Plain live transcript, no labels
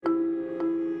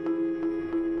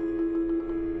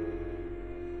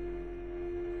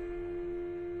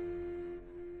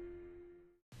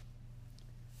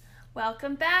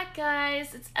Welcome back,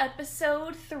 guys. It's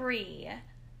episode 3.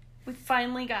 We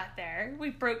finally got there. We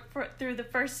broke through the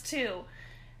first 2.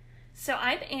 So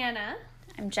I'm Anna.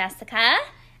 I'm Jessica.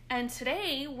 And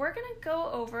today we're going to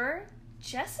go over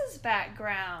Jess's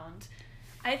background.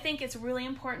 I think it's really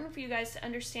important for you guys to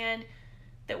understand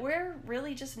that we're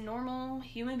really just normal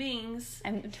human beings.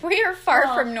 And we are far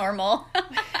from normal.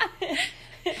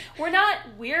 We're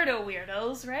not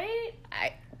weirdos, right?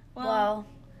 Well,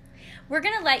 we're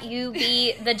going to let you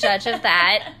be the judge of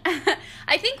that.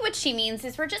 I think what she means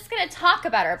is we're just going to talk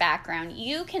about our background.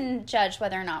 You can judge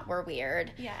whether or not we're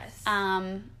weird. Yes.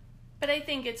 But I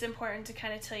think it's important to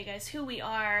kind of tell you guys who we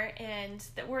are and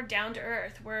that we're down to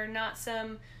earth. We're not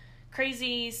some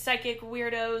crazy psychic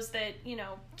weirdos that,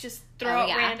 just throw out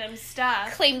random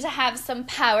stuff. Claim to have some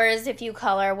powers. If you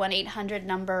call our 1-800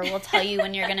 number, we'll tell you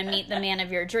when you're going to meet the man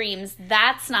of your dreams.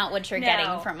 That's not what you're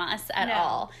getting from us at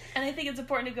all. And I think it's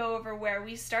important to go over where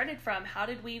we started from. How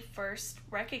did we first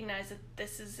recognize that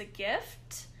this is a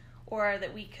gift or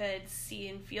that we could see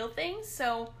and feel things?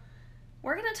 So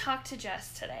we're going to talk to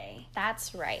Jess today.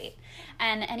 That's right.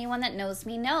 And anyone that knows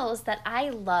me knows that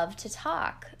I love to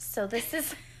talk. So this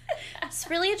is... It's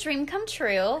really a dream come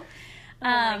true. Oh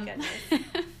my goodness.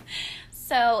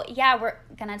 So, yeah, we're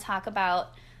going to talk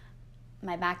about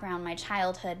my background, my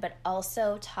childhood, but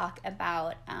also talk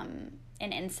about an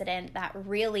incident that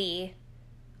really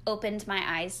opened my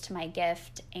eyes to my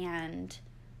gift and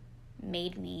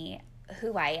made me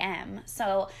who I am.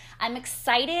 So I'm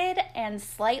excited and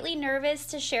slightly nervous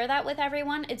to share that with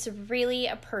everyone. It's really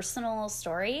a personal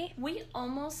story. We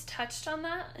almost touched on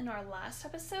that in our last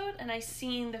episode, and I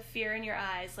seen the fear in your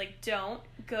eyes, like, don't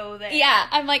go there. Yeah,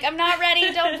 I'm like, I'm not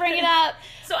ready, don't bring it up.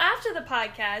 So after the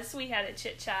podcast, we had a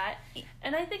chit-chat,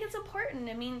 and I think it's important.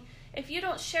 I mean, if you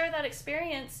don't share that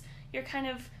experience, you're kind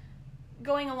of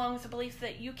going along with the belief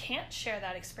that you can't share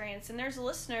that experience, and there's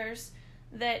listeners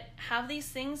that have these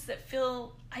things that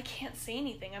feel, I can't say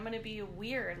anything, I'm going to be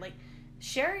weird. Like,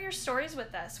 share your stories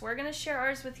with us. We're going to share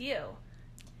ours with you.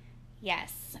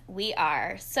 Yes, we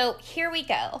are. So here we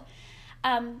go.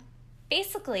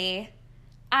 Basically,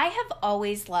 I have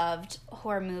always loved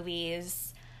horror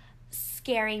movies,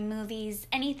 scary movies,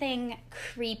 anything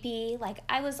creepy. Like,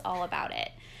 I was all about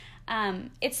it.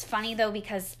 It's funny, though,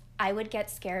 because I would get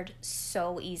scared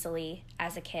so easily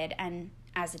as a kid and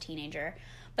as a teenager.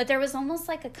 But there was almost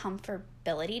like a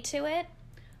comfortability to it.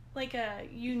 Like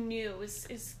you knew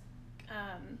is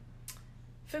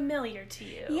familiar to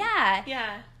you. Yeah.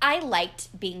 Yeah. I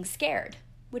liked being scared,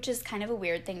 which is kind of a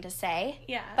weird thing to say.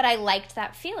 Yeah. But I liked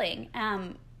that feeling.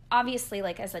 Obviously,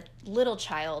 like, as a little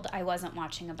child, I wasn't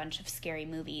watching a bunch of scary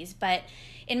movies. But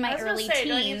in my early teens...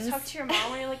 Don't you talk to your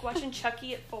mom when you're, like, watching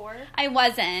Chucky at 4? I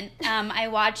wasn't. I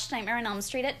watched Nightmare on Elm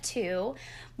Street at 2.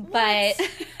 But...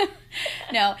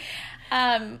 No.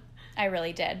 I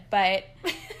really did. But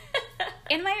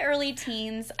in my early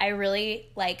teens, I really,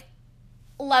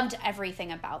 loved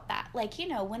everything about that. Like,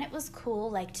 when it was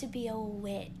cool, to be a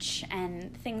witch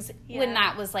and things, when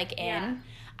that was, in,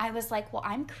 I was like, well,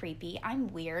 I'm creepy. I'm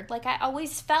weird. I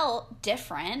always felt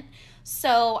different.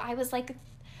 So I was like,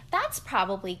 that's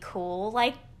probably cool.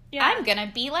 I'm going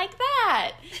to be like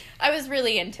that. I was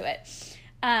really into it.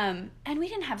 And we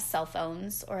didn't have cell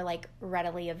phones or,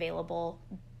 readily available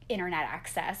internet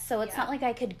access. So it's not like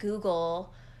I could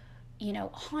Google,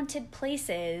 haunted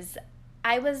places.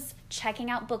 I was checking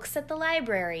out books at the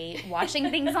library, watching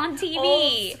things on TV.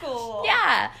 Old school.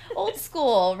 Yeah, old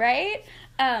school, right?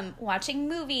 Watching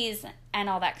movies and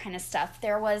all that kind of stuff.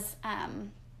 There was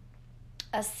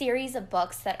a series of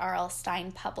books that R.L.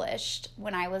 Stine published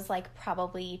when I was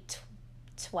probably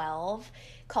 12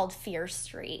 called Fear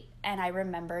Street. And I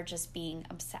remember just being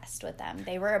obsessed with them.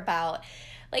 They were about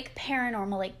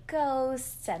paranormal,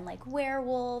 ghosts and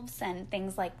werewolves and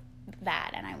things like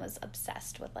that. And I was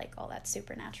obsessed with all that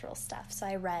supernatural stuff. So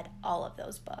I read all of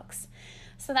those books.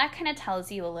 So that kind of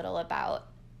tells you a little about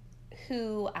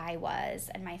who I was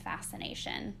and my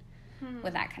fascination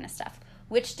with that kind of stuff,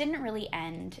 which didn't really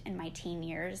end in my teen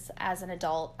years. As an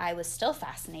adult, I was still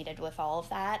fascinated with all of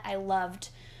that. I loved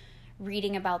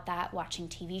reading about that, watching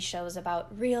TV shows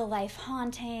about real life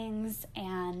hauntings,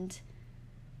 and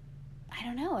I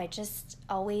don't know, I just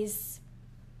always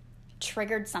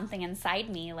triggered something inside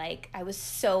me. I was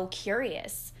so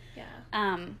curious.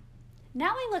 Yeah.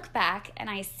 Now I look back and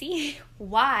I see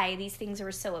why these things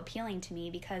were so appealing to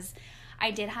me, because I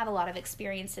did have a lot of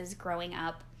experiences growing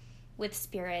up with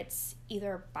spirits,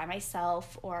 either by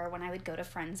myself or when I would go to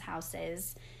friends'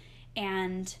 houses.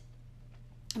 And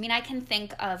I mean, I can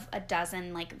think of a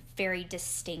dozen very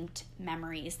distinct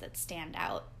memories that stand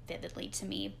out vividly to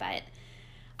me, but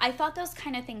I thought those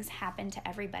kind of things happened to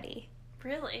everybody.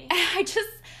 Really?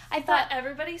 I thought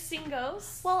everybody's seen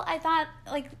ghosts? Well, I thought,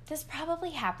 like, this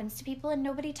probably happens to people and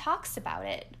nobody talks about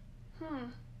it.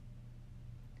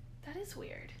 That is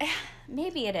weird.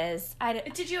 Maybe it is.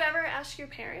 Did you ever ask your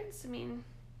parents? I mean...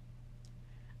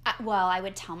 well, I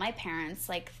would tell my parents,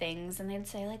 like, things, and they'd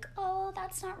say, like, oh,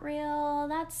 that's not real.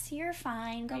 You're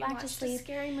fine. Go back to sleep. You watched a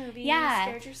scary movie. Yeah. You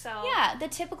scared yourself. Yeah, the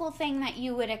typical thing that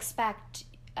you would expect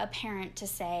a parent to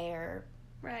say, or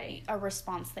right, a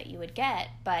response that you would get.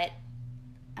 But,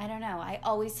 I don't know. I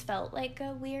always felt like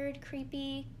a weird,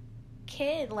 creepy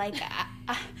kid. Like,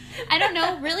 I don't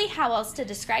know really how else to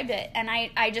describe it. And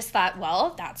I just thought,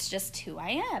 well, that's just who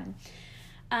I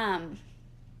am.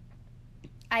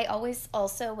 I always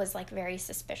also was, like, very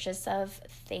suspicious of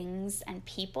things and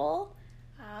people.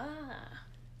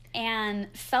 And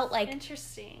felt like...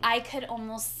 Interesting. I could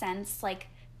almost sense, like,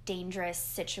 dangerous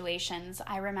situations.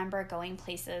 I remember going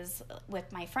places with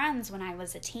my friends when I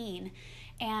was a teen,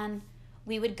 and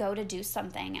we would go to do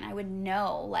something, and I would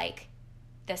know, like,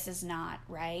 this is not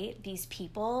right. These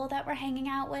people that we're hanging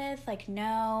out with, like,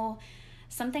 no,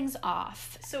 something's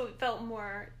off. So it felt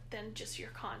more than just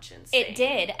your conscience. It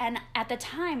did. And at the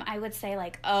time, I would say,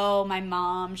 like, oh, my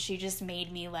mom, she just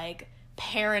made me, like,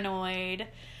 paranoid.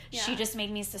 Yeah. She just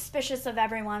made me suspicious of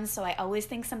everyone, so I always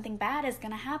think something bad is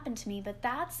going to happen to me. But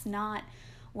that's not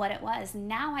what it was.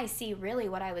 Now I see really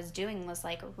what I was doing was,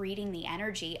 like, reading the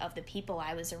energy of the people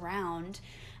I was around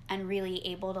and really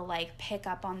able to, like, pick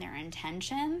up on their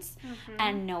intentions,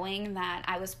 and knowing that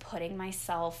I was putting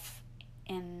myself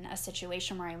in a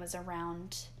situation where I was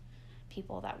around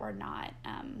people that were not,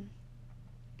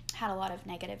 had a lot of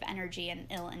negative energy and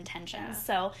ill intentions.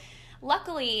 Yeah. So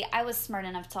luckily I was smart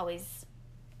enough to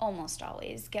almost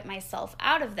always get myself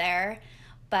out of there,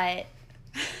 but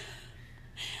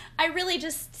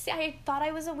I thought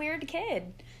I was a weird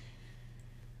kid.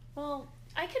 Well,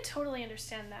 I could totally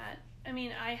understand that. I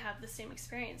mean, I have the same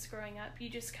experience growing up. You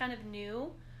just kind of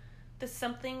knew that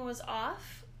something was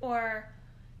off, or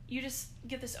you just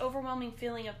get this overwhelming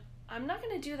feeling of, I'm not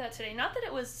going to do that today. Not that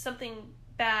it was something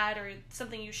bad or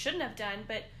something you shouldn't have done,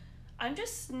 but I'm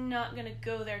just not going to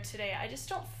go there today. I just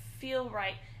don't feel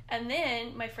right. And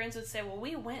then my friends would say, well,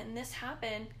 we went and this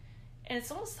happened. And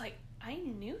it's almost like, I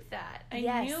knew that.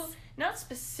 I knew, not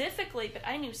specifically, but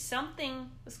I knew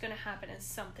something was going to happen and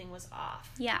something was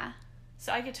off. Yeah.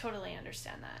 So I could totally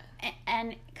understand that.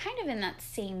 And kind of in that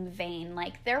same vein,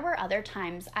 like, there were other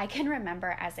times I can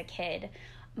remember as a kid,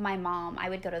 I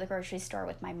would go to the grocery store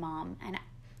with my mom, and,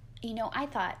 you know, I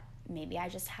thought maybe I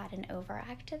just had an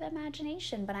overactive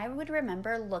imagination, but I would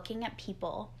remember looking at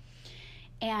people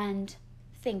and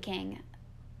thinking,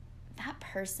 that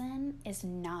person is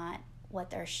not what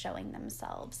they're showing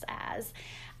themselves as.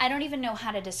 I don't even know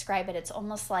how to describe it. It's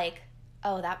almost like,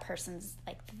 oh, that person's,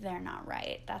 like, they're not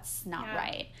right. That's not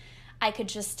right. I could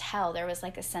just tell there was,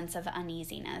 like, a sense of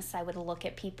uneasiness. I would look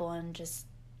at people and just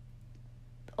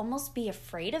almost be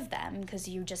afraid of them, because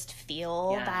you just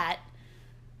feel that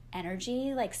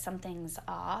energy, like something's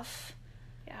off.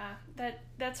 Yeah,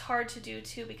 that's hard to do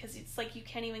too, because it's like you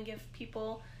can't even give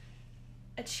people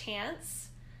a chance.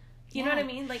 You know what I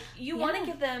mean? Like, you want to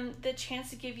give them the chance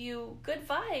to give you good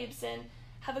vibes and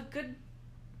have a good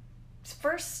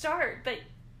first start, but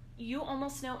you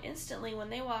almost know instantly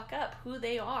when they walk up who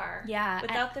they are,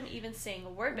 without them even saying a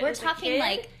word. But we're talking,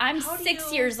 like, I'm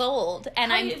 6 years old,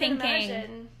 and I'm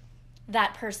thinking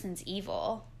that person's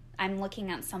evil. I'm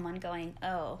looking at someone going,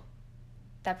 oh,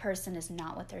 that person is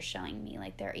not what they're showing me,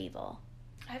 like, they're evil.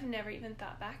 I've never even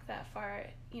thought back that far,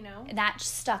 you know? That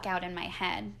stuck out in my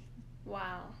head.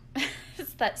 Wow.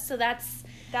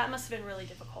 That must have been really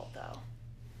difficult, though.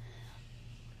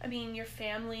 I mean, your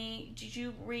family, did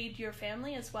you read your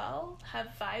family as well? Have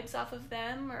vibes off of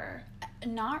them, or?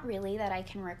 Not really that I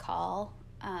can recall.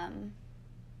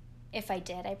 If I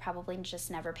did, I probably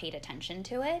just never paid attention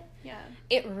to it. Yeah.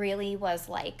 It really was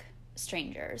like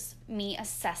strangers, me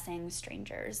assessing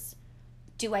strangers.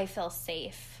 Do I feel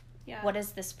safe? Yeah. What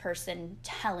is this person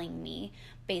telling me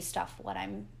based off what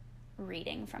I'm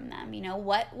reading from them? You know,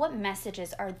 what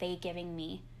messages are they giving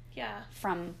me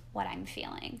from what I'm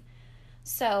feeling?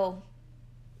 So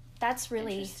that's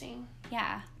really interesting.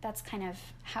 Yeah, that's kind of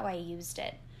how I used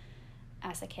it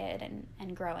as a kid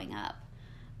and growing up.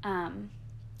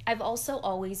 I've also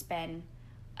always been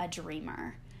a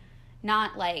dreamer.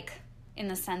 Not like in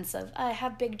the sense of, I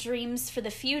have big dreams for the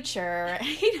future,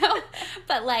 you know,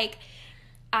 but like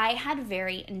I had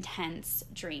very intense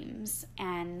dreams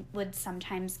and would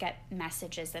sometimes get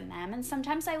messages in them, and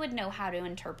sometimes I would know how to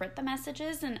interpret the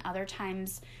messages, and other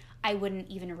times I wouldn't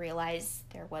even realize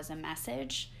there was a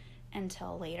message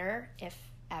until later, if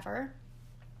ever.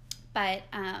 But,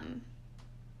 I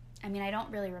mean, I don't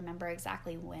really remember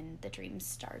exactly when the dreams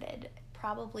started.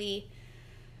 Probably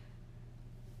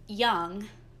young,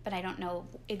 but I don't know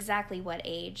exactly what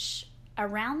age.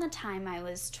 Around the time I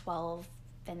was 12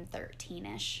 and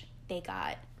 13-ish, they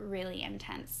got really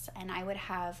intense, and I would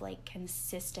have, like,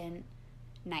 consistent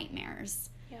nightmares.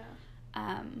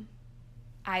 Yeah.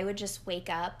 I would just wake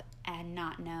up and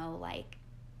not know, like,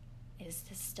 is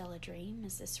this still a dream?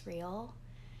 Is this real?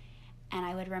 And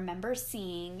I would remember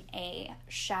seeing a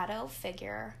shadow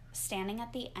figure standing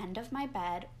at the end of my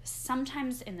bed,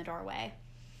 sometimes in the doorway.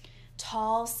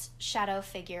 Tall shadow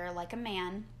figure, like a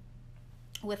man,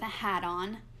 with a hat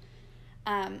on,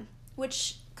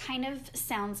 which kind of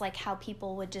sounds like how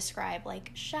people would describe,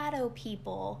 like, shadow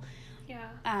people.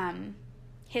 Yeah.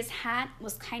 His hat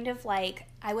was kind of like,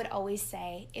 I would always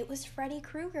say, it was Freddy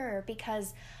Krueger,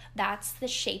 because that's the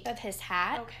shape of his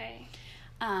hat. Okay.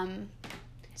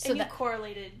 So and you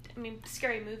correlated, I mean,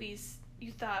 scary movies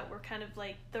you thought were kind of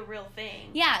like the real thing.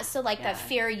 Yeah, so like that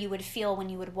fear you would feel when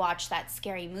you would watch that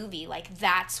scary movie, like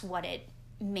that's what it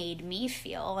made me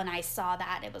feel. And I saw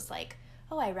that, it was like,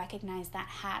 oh, I recognize that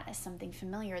hat as something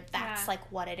familiar. That's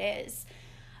like what it is.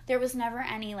 There was never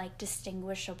any like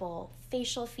distinguishable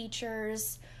facial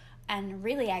features, and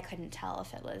really I couldn't tell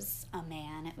if it was a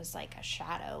man. It was like a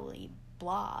shadowy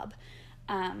blob.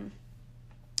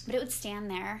 But it would stand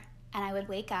there, and I would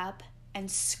wake up and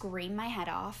scream my head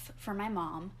off for my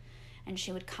mom, and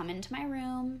she would come into my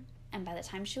room, and by the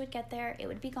time she would get there, it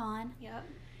would be gone. Yep.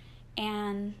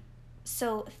 And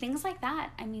so things like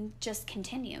that, I mean, just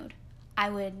continued. I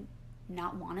would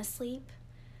not want to sleep.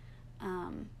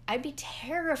 I'd be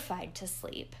terrified to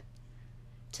sleep,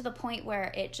 to the point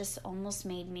where it just almost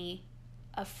made me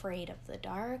afraid of the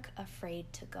dark,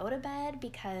 afraid to go to bed,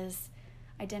 because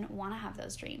I didn't want to have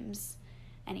those dreams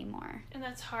anymore. And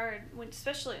that's hard, when,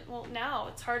 especially, well, now,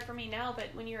 it's hard for me now, but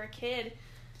when you're a kid,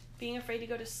 being afraid to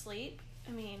go to sleep,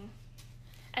 I mean,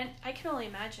 and I can only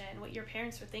imagine what your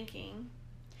parents were thinking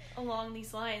along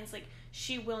these lines, like,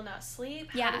 she will not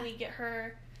sleep, how do we get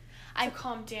her to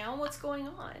calm down, what's going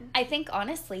on? I think,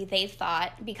 honestly, they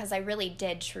thought, because I really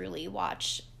did truly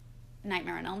watch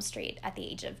Nightmare on Elm Street at the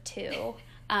age of 2,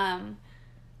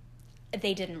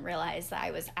 they didn't realize that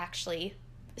I was actually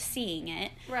seeing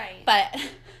it. Right. But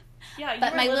yeah,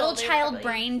 but my little child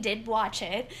brain did watch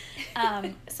it.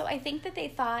 So I think that they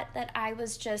thought that I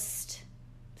was just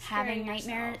having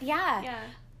nightmares. Yeah.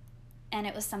 And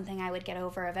it was something I would get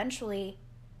over eventually.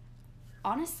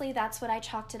 Honestly, that's what I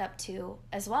chalked it up to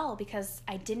as well, because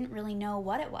I didn't really know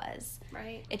what it was.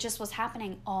 Right. It just was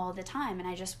happening all the time, and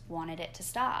I just wanted it to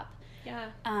stop. Yeah.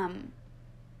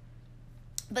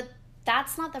 But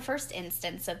that's not the first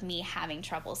instance of me having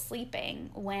trouble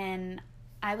sleeping. When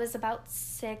I was about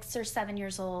 6 or 7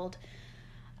 years old,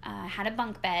 I had a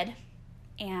bunk bed,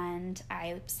 and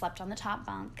I slept on the top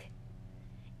bunk,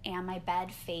 and my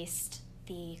bed faced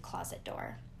the closet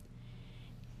door.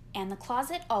 And the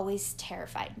closet always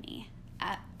terrified me.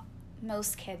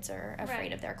 Most kids are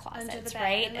afraid of their closets,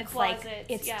 right? It's like,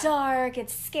 it's dark,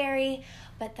 it's scary,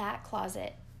 but that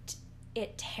closet,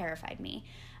 it terrified me.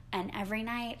 And every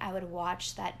night I would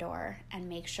watch that door and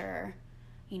make sure,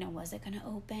 was it going to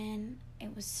open?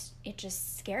 It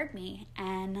just scared me.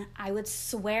 And I would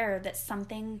swear that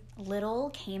something little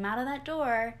came out of that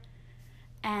door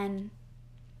and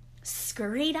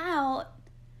scurried out.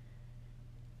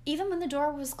 Even when the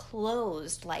door was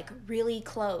closed, like really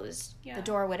closed, the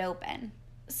door would open.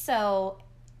 So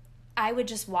I would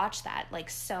just watch that like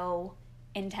so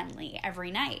intently every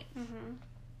night. Mm-hmm.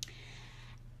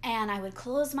 And I would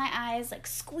close my eyes, like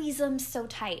squeeze them so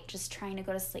tight, just trying to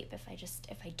go to sleep. If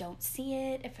I don't see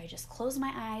it, if I just close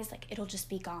my eyes, like it'll just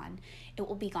be gone. It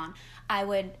will be gone. I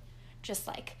would just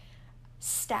like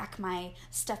stack my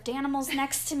stuffed animals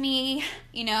next to me,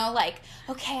 like,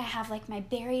 okay, I have like my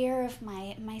barrier of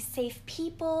my safe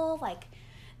people, like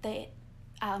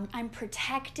I'm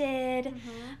protected.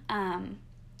 Mm-hmm.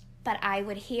 But I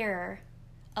would hear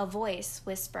a voice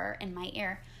whisper in my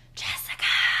ear, Jessica.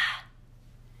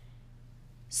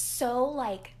 So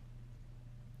like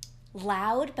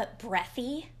loud but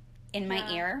breathy in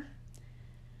my ear.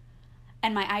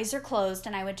 And my eyes are closed,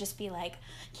 and I would just be like,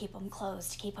 keep them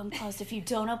closed. If you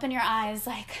don't open your eyes,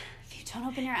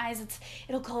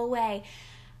 it'll go away.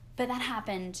 But that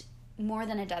happened more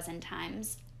than a dozen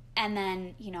times. And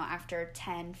then, after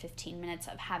 10, 15 minutes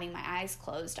of having my eyes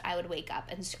closed, I would wake up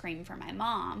and scream for my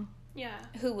mom. Yeah.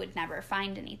 Who would never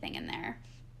find anything in there.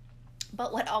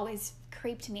 But what always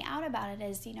creeped me out about it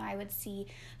is, I would see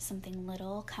something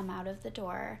little come out of the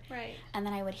door. Right. And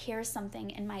then I would hear something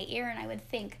in my ear, and I would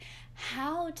think,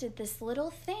 how did this little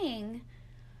thing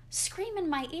scream in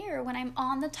my ear when I'm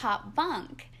on the top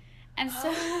bunk. And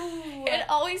so Oh. it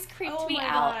always creeped me my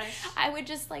out. gosh. I would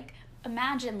just, like,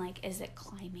 imagine, like, is it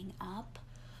climbing up,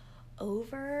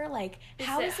 over? Like,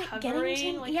 how is it getting hovering? to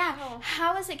me? Like, Yeah, how?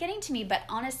 how is it getting to me? But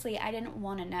honestly, I didn't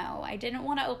want to know. I didn't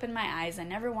want to open my eyes. I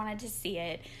never wanted to see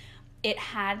it. It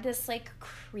had this, like,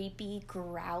 creepy,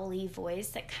 growly voice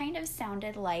that kind of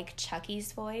sounded like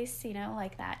Chucky's voice, you know,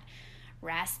 like that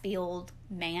raspy old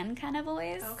man kind of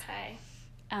voice. Okay.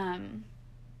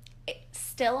 It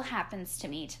still happens to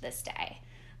me to this day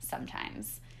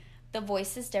sometimes. The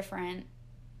voice is different.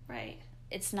 Right.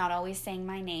 It's not always saying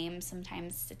my name.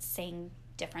 Sometimes it's saying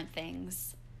different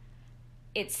things.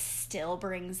 It still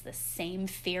brings the same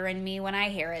fear in me when I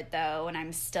hear it, though, and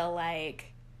I'm still like...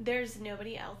 There's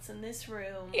nobody else in this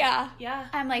room. Yeah. Yeah.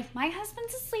 I'm like, my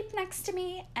husband's asleep next to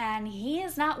me, and he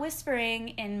is not whispering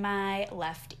in my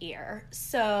left ear.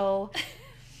 So,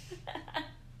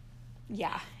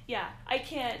 yeah. Yeah, I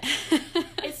can't.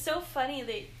 It's so funny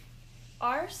that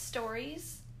our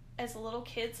stories as little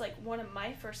kids, like one of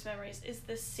my first memories is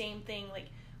the same thing. Like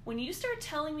when you start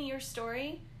telling me your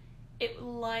story, it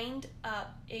lined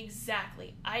up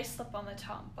exactly. I slept on the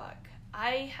top bunk.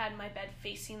 I had my bed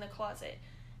facing the closet.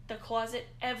 The closet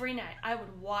every night. I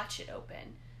would watch it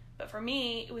open. But for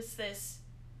me, it was this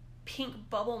pink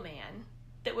bubble man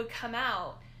that would come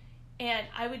out, and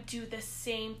I would do the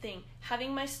same thing,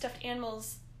 having my stuffed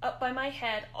animals up by my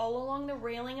head all along the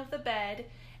railing of the bed,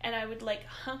 and I would like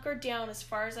hunker down as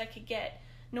far as I could get,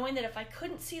 knowing that if I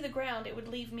couldn't see the ground, it would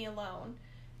leave me alone.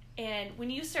 And when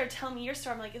you started telling me your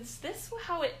story, I'm like, is this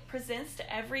how it presents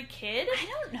to every kid? I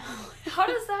don't know. How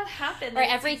does that happen? Or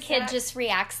every kid just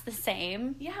reacts the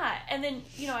same. Yeah, and then,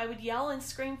 you know, I would yell and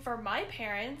scream for my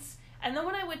parents, and then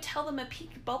when I would tell them a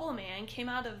pink bubble man came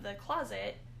out of the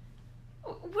closet,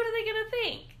 what are they going to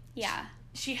think? Yeah.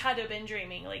 She had to have been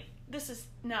dreaming. Like, this is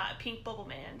not a pink bubble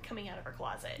man coming out of her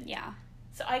closet. Yeah.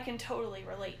 So I can totally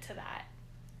relate to that.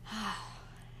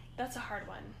 That's a hard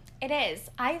one. It is.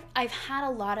 I've had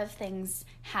a lot of things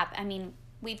happen. I mean,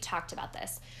 we've talked about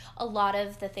this. A lot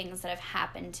of the things that have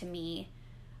happened to me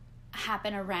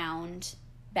happen around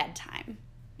bedtime.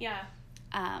 Yeah.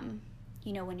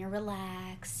 You know, when you're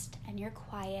relaxed and you're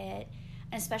quiet.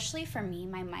 And especially for me,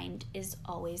 my mind is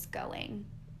always going.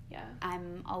 Yeah.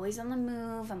 I'm always on the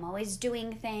move. I'm always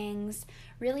doing things.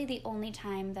 Really, the only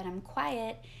time that I'm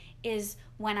quiet is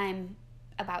when I'm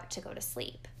about to go to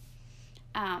sleep.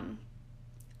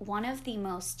 One of the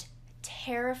most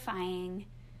terrifying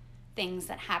things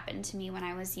that happened to me when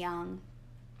I was young,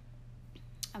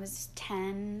 I was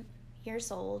 10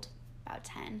 years old, about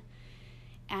 10,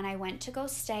 and I went to go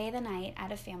stay the night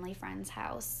at a family friend's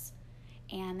house,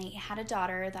 and they had a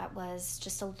daughter that was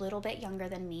just a little bit younger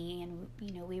than me, and,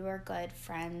 you know, we were good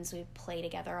friends. We play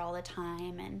together all the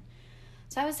time, and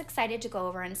so I was excited to go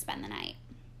over and spend the night,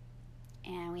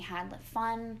 and we had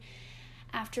fun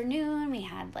afternoon. We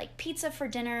had like pizza for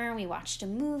dinner, we watched a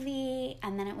movie,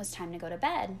 and then it was time to go to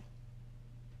bed.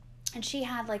 And she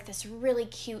had like this really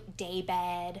cute day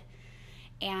bed,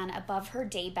 and above her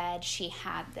day bed she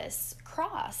had this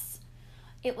cross.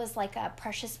 It was like a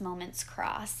Precious Moments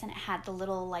cross, and it had the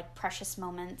little like Precious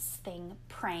Moments thing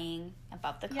praying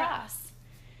above the cross.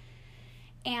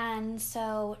 And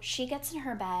so she gets in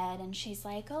her bed and she's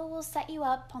like, oh, we'll set you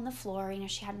up on the floor. You know,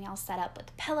 she had me all set up with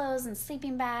the pillows and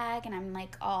sleeping bag, and I'm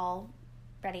like all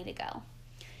ready to go.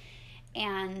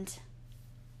 And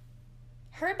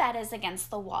her bed is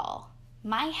against the wall.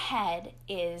 My head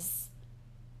is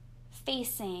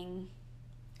facing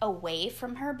away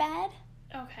from her bed.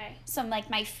 Okay. So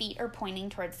like my feet are pointing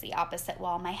towards the opposite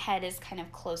wall. My head is kind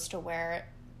of close to where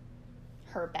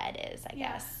her bed is, I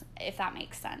guess, if that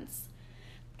makes sense.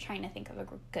 Trying to think of a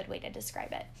good way to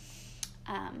describe it.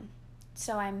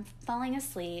 So I'm falling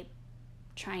asleep,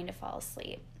 trying to fall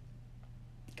asleep.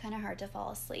 Kind of hard to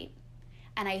fall asleep.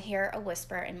 And I hear a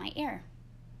whisper in my ear.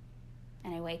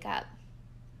 And I wake up.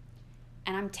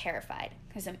 And I'm terrified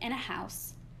because I'm in a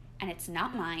house and it's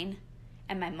not mine.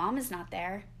 And my mom is not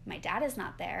there. My dad is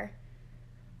not there.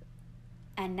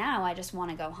 And now I just want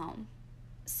to go home.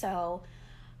 So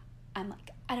I'm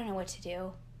like, I don't know what to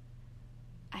do.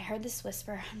 I heard this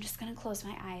whisper. I'm just going to close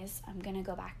my eyes. I'm going to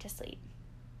go back to sleep.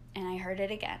 And I heard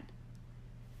it again.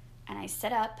 And I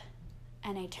sit up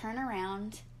and I turn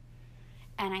around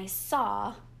and I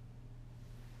saw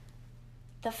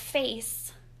the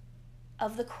face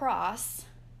of the cross,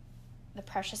 the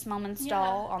Precious Moments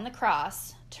doll on the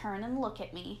cross, turn and look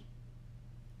at me.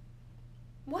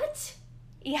 What?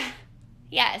 Yeah.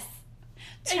 Yes.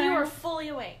 And you were fully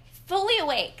awake. Fully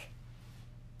awake.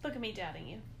 Look at me doubting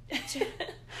you.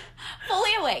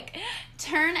 Fully awake.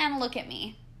 Turn and look at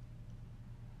me.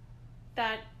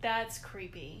 That's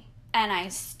creepy. And I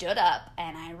stood up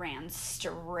and I ran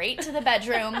straight to the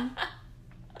bedroom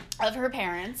of her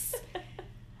parents.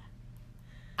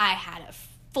 I had a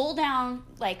full-blown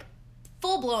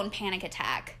panic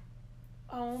attack.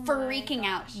 Oh my Freaking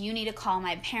out. gosh. You need to call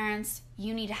my parents.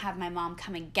 You need to have my mom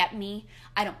come and get me.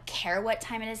 I don't care what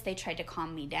time it is. They tried to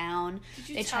calm me down. Did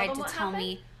you They tell tried them to what tell happened?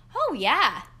 me, oh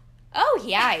yeah,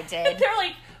 I did. They're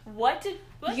like, what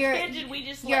kid did we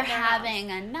just You're let in our house?"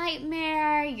 having a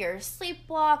nightmare. You're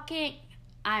sleepwalking.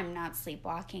 I'm not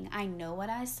sleepwalking. I know what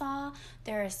I saw.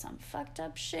 There is some fucked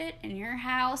up shit in your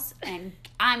house, and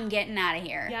I'm getting out of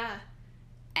here. Yeah.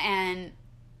 And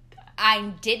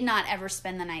I did not ever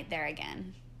spend the night there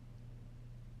again.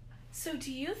 So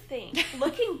do you think,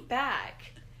 looking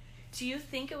back, do you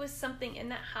think it was something in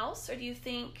that house, or do you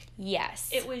think Yes.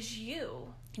 it was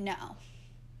you? No.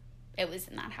 It was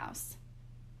in that house.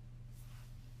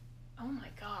 Oh my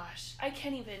gosh. I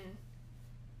can't even...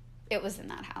 It was in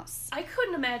that house. I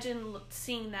couldn't imagine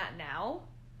seeing that now,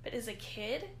 but as a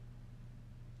kid,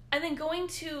 and then going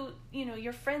to,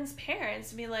 your friend's parents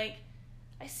and be like,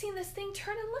 I seen this thing,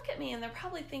 turn and look at me, and they're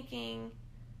probably thinking,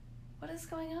 what is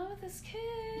going on with this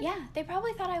kid? Yeah, they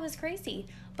probably thought I was crazy.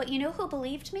 But you know who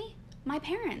believed me? My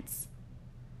parents.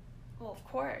 Well, of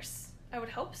course. I would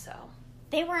hope so.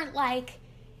 They weren't like,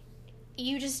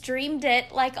 you just dreamed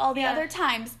it like all the Yeah. other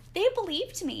times. They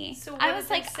believed me. So what I did was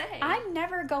they like, say? I'm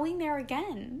never going there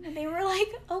again. And they were like,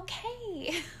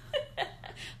 okay.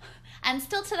 And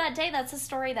still to that day, that's a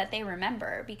story that they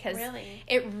remember because Really?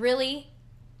 it really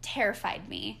terrified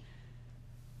me.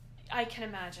 I can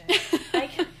imagine.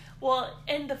 Well,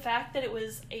 and the fact that it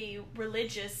was a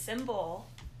religious symbol,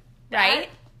 Right?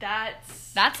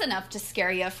 That's enough to scare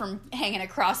you from hanging a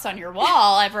cross on your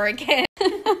wall ever again.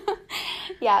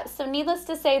 Yeah, so needless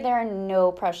to say, there are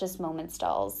no Precious Moments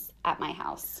dolls at my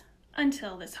house.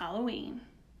 until this Halloween,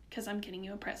 because I'm getting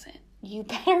you a present. You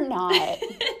better not.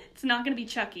 It's not going to be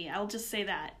Chucky. I'll just say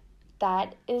that.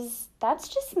 That's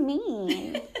just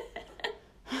mean.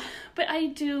 But I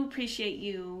do appreciate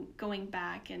you going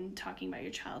back and talking about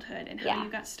your childhood and how Yeah.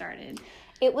 you got started.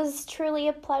 It was truly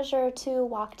a pleasure to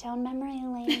walk down memory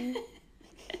lane.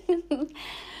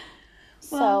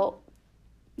 Well,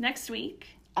 next week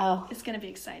oh, is going to be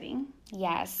exciting.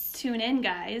 yes. Tune in,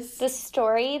 guys. The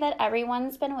story that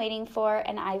everyone's been waiting for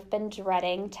and I've been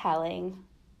dreading telling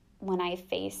when I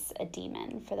face a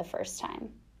demon for the first time.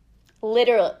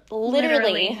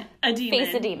 Literally a demon.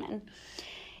 face a demon.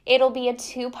 It'll be a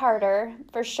 2-parter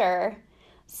for sure.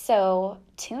 So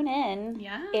tune in.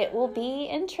 Yeah. It will be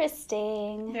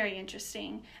interesting. Very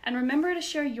interesting. And remember to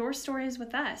share your stories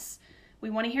with us.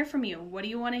 We want to hear from you. What do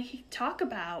you want to talk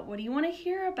about? What do you want to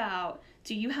hear about?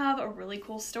 Do you have a really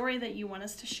cool story that you want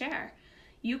us to share?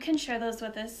 You can share those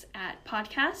with us at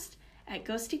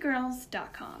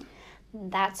podcast@ghostygirls.com.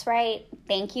 That's right.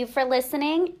 Thank you for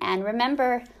listening. And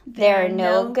remember, there are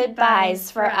no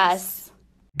goodbyes for us.